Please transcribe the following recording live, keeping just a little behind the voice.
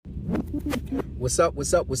What's up?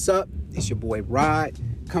 It's your boy Rod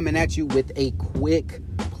coming at you with a quick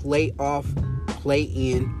play-in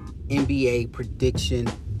NBA prediction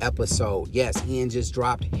episode. Yes, Ian just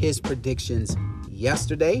dropped his predictions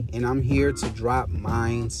yesterday, and I'm here to drop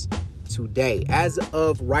mine's today. As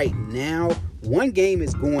of right now, one game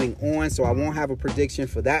is going on, so I won't have a prediction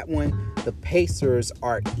for that one. The Pacers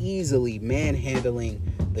are easily manhandling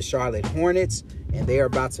the Charlotte Hornets, and they are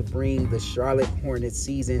about to bring the Charlotte Hornets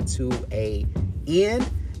season to an end.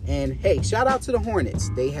 And hey, shout out to the Hornets.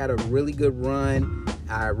 They had a really good run.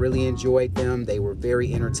 I really enjoyed them. They were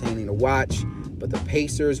very entertaining to watch. But the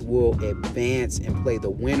Pacers will advance and play the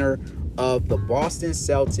winner of the Boston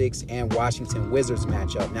Celtics and Washington Wizards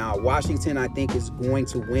matchup. Now, Washington, I think, is going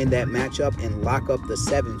to win that matchup and lock up the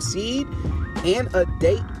 7th seed and a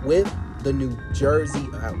date with the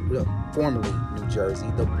formerly New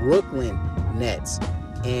Jersey, the Brooklyn Nets.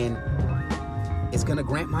 And it's going to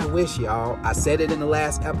grant my wish, y'all. I said it in the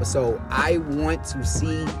last episode. I want to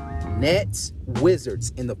see Nets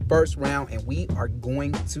Wizards in the first round, and we are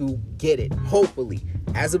going to get it, hopefully.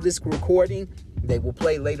 As of this recording, they will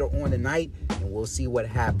play later on tonight, and we'll see what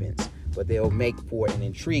happens. But they'll make for an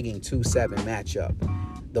intriguing 2-7 matchup.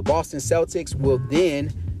 The Boston Celtics will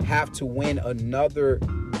then have to win another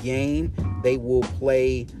game. They will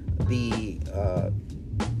play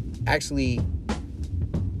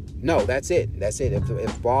that's it.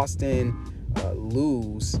 If Boston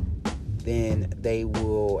lose, then they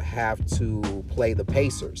will have to play the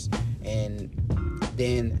Pacers. And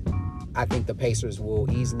then I think the Pacers will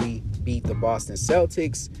easily beat the Boston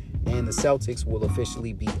Celtics, and the Celtics will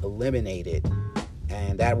officially be eliminated.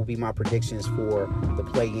 And that will be my predictions for the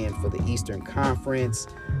play-in for the Eastern Conference.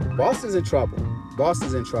 Boston's in trouble.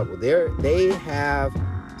 They have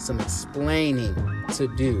some explaining to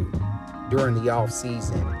do during the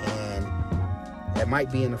offseason, and it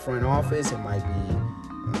might be in the front office. It might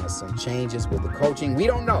be some changes with the coaching. We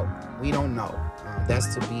don't know.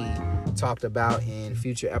 That's to be talked about in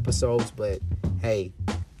future episodes. But hey,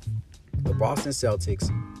 the Boston Celtics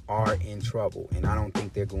are in trouble, and I don't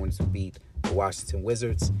think they're going to beat the Washington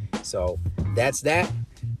Wizards. So that's that.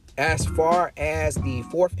 As far as the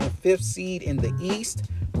 4th and 5th seed in the East,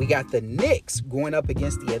 we got the Knicks going up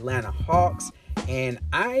against the Atlanta Hawks, and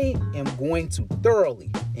I am going to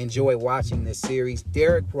thoroughly enjoy watching this series.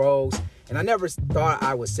 Derrick Rose, and I never thought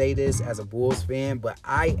I would say this as a Bulls fan, but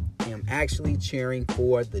I am actually cheering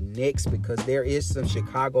for the Knicks because there is some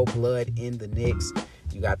Chicago blood in the Knicks.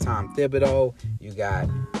 You got Tom Thibodeau, you got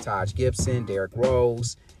Taj Gibson, Derrick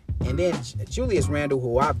Rose, and then Julius Randle,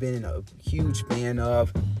 who I've been a huge fan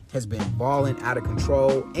of, has been balling out of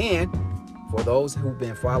control. And for those who've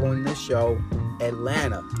been following this show,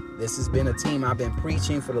 Atlanta, this has been a team I've been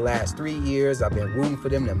preaching for the last 3 years. I've been rooting for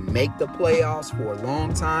them to make the playoffs for a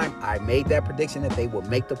long time. I made that prediction that they would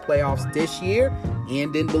make the playoffs this year.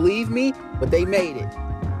 Ian didn't believe me, but they made it.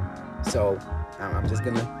 So I'm just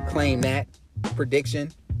going to claim that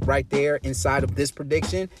prediction right there inside of this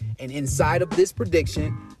prediction. And inside of this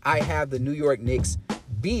prediction, I have the New York Knicks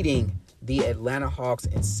beating the Atlanta Hawks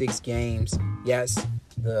in 6 games. Yes,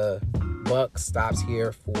 the buck stops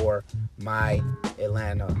here for my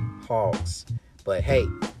Atlanta Hawks. But hey,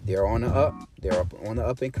 they're on the up. They're up on the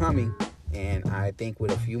up and coming. And I think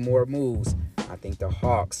with a few more moves, I think the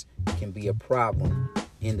Hawks can be a problem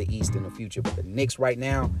in the East in the future. But the Knicks right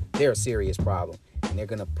now, they're a serious problem. And they're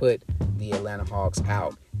going to put the Atlanta Hawks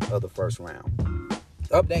out of the first round.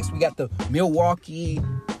 Up next, we got the Milwaukee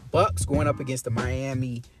Bucks going up against the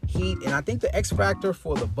Miami Heat. And I think the X factor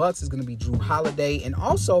for the Bucks is going to be Jrue Holiday and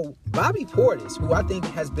also Bobby Portis, who I think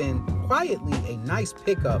has been quietly a nice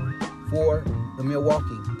pickup for the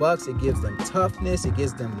Milwaukee Bucks. It gives them toughness. It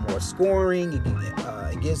gives them more scoring.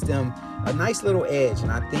 It gives them a nice little edge.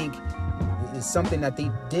 And I think it's something that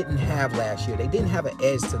they didn't have last year. They didn't have an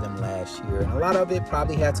edge to them last year. And a lot of it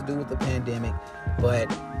probably had to do with the pandemic.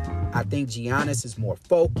 But I think Giannis is more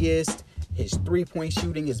focused. His three-point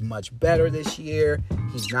shooting is much better this year.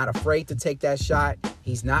 He's not afraid to take that shot.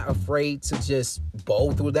 He's not afraid to just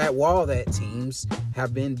bowl through that wall that teams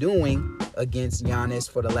have been doing against Giannis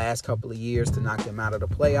for the last couple of years to knock them out of the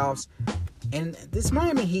playoffs. And this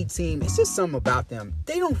Miami Heat team, it's just something about them.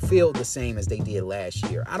 They don't feel the same as they did last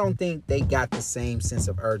year. I don't think they got the same sense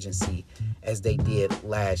of urgency as they did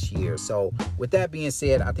last year. So with that being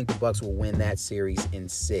said, I think the Bucks will win that series in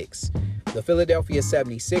 6. The Philadelphia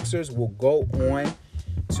 76ers will go on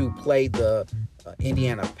to play the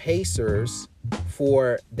Indiana Pacers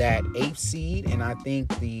for that 8th seed, and I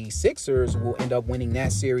think the Sixers will end up winning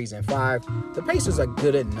that series in 5. The Pacers are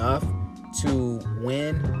good enough to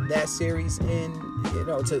win that series in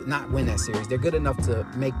to not win that series. They're good enough to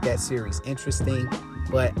make that series interesting,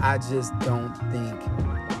 but I just don't think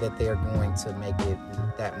that they're going to make it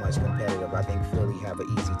that much competitive. I think Philly have an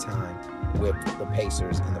easy time with the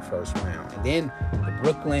Pacers in the first round. And then the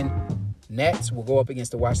Brooklyn Nets will go up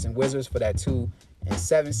against the Washington Wizards for that 2 and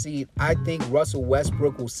 7 seed. I think Russell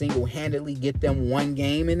Westbrook will single-handedly get them one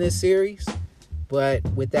game in this series. But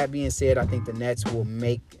with that being said, I think the Nets will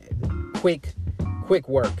make quick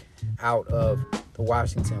work out of the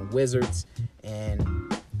Washington Wizards. And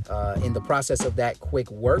in the process of that quick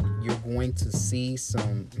work, you're going to see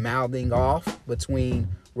some mouthing off between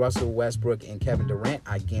Russell Westbrook and Kevin Durant.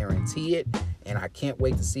 I guarantee it. And I can't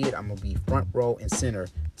wait to see it. I'm going to be front row and center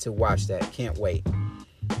to watch that. Can't wait.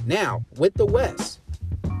 Now, with the West,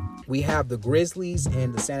 we have the Grizzlies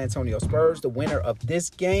and the San Antonio Spurs. The winner of this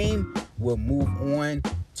game will move on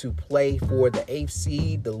to play for the 8th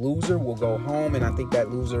seed. The loser will go home, and I think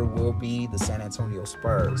that loser will be the San Antonio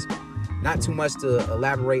Spurs. Not too much to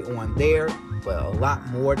elaborate on there, but a lot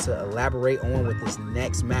more to elaborate on with this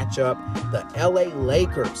next matchup. The LA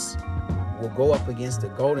Lakers will go up against the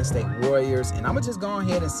Golden State Warriors, and I'm going to just go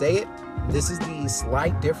ahead and say it. This is the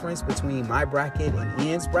slight difference between my bracket and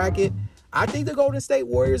Ian's bracket. I think the Golden State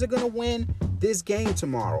Warriors are going to win this game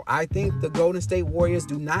tomorrow. I think the Golden State Warriors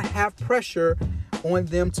do not have pressure on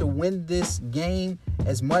them to win this game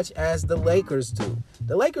as much as the Lakers do.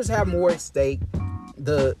 The Lakers have more at stake.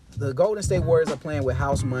 The Golden State Warriors are playing with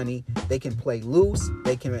house money. They can play loose.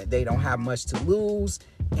 They don't have much to lose.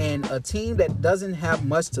 And a team that doesn't have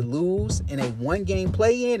much to lose in a one-game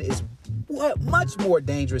play-in is much more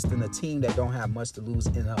dangerous than a team that don't have much to lose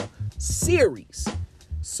in a series.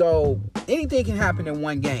 So anything can happen in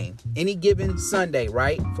one game. Any given Sunday,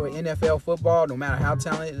 right? For NFL football, no matter how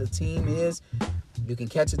talented the team is, you can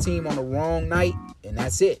catch a team on the wrong night, and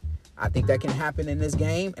that's it. I think that can happen in this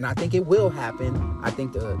game, and I think it will happen. I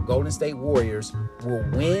think the Golden State Warriors will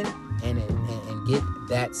win and get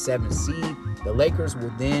that 7th seed. The Lakers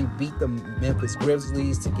will then beat the Memphis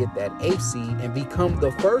Grizzlies to get that 8th seed and become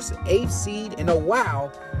the first 8th seed in a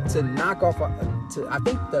while to knock off I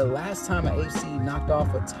think the last time an 8th seed knocked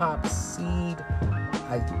off a top seed,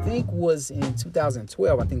 I think was in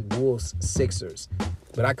 2012. I think Bulls Sixers,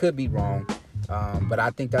 but I could be wrong. But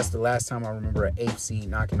I think that's the last time I remember an 8th seed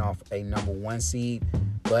knocking off a number 1 seed.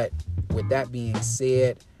 But with that being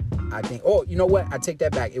said, I think, you know what? I take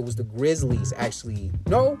that back. It was the Grizzlies actually.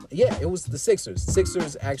 No, yeah, it was the Sixers.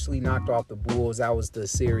 Sixers actually knocked off the Bulls. That was the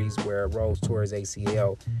series where Rose tore his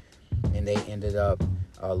ACL, and they ended up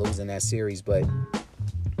losing that series. But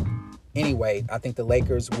anyway, I think the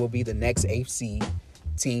Lakers will be the next 8th seed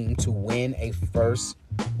team to win a first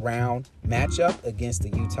round matchup against the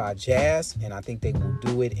Utah Jazz, and I think they will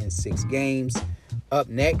do it in 6 games. Up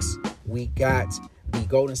next, we got the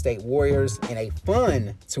Golden State Warriors in a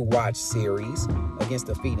fun to watch series against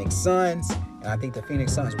the Phoenix Suns, and I think the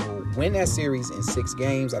Phoenix Suns will win that series in 6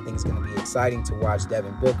 games. I think it's going to be exciting to watch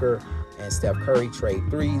Devin Booker and Steph Curry trade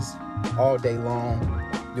threes all day long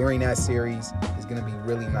during that series. It's going to be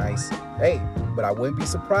really nice. Hey, but I wouldn't be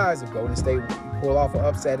surprised if Golden State pull off an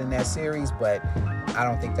upset in that series, but I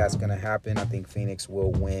don't think that's going to happen. I think Phoenix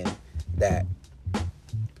will win that.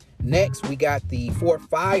 Next, we got the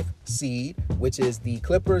 4-5 seed, which is the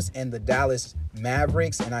Clippers and the Dallas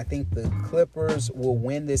Mavericks, and I think the Clippers will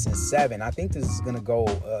win this in 7. I think this is going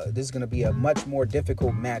to be a much more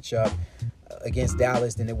difficult matchup against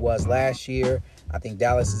Dallas than it was last year. I think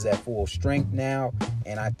Dallas is at full strength now,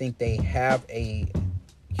 and I think they have a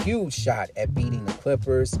huge shot at beating the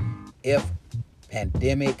Clippers if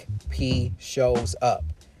Pandemic P shows up.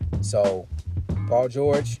 So, Paul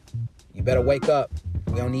George, you better wake up.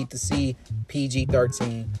 We don't need to see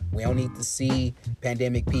PG-13. We don't need to see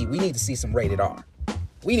Pandemic P. We need to see some rated R.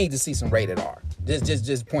 We need to see some rated R.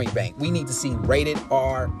 Just point blank. We need to see rated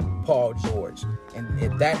R Paul George. And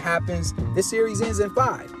if that happens, this series ends in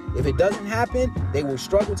 5. If it doesn't happen, they will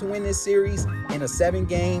struggle to win this series in a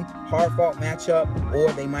 7-game hard-fought matchup,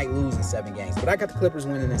 or they might lose in 7 games. But I got the Clippers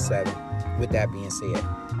winning in 7, with that being said.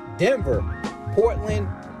 Denver, Portland,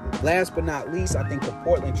 last but not least, I think the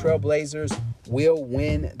Portland Trailblazers will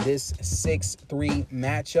win this 6-3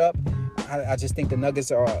 matchup. I just think the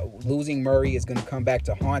Nuggets are losing Murray is going to come back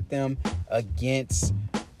to haunt them against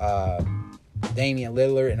Damian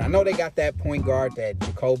Lillard. And I know they got that point guard that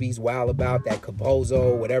Jacoby's wild about, that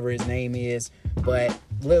Cabozo, whatever his name is. But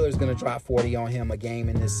Lillard's going to drop 40 on him a game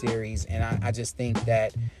in this series. And I just think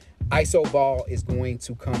that ISO ball is going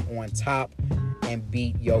to come on top and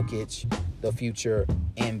beat Jokic, the future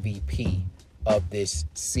MVP of this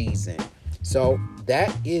season. So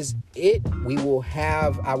that is it.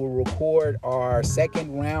 I will record our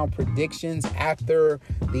second round predictions after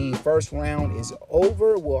the first round is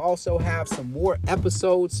over. We'll also have some more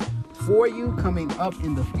episodes for you coming up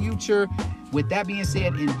in the future. With that being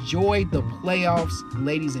said, enjoy the playoffs,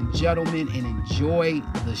 ladies and gentlemen, and enjoy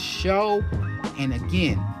the show. And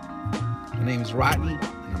again, my name is Rodney,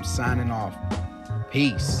 and I'm signing off.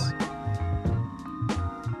 Peace.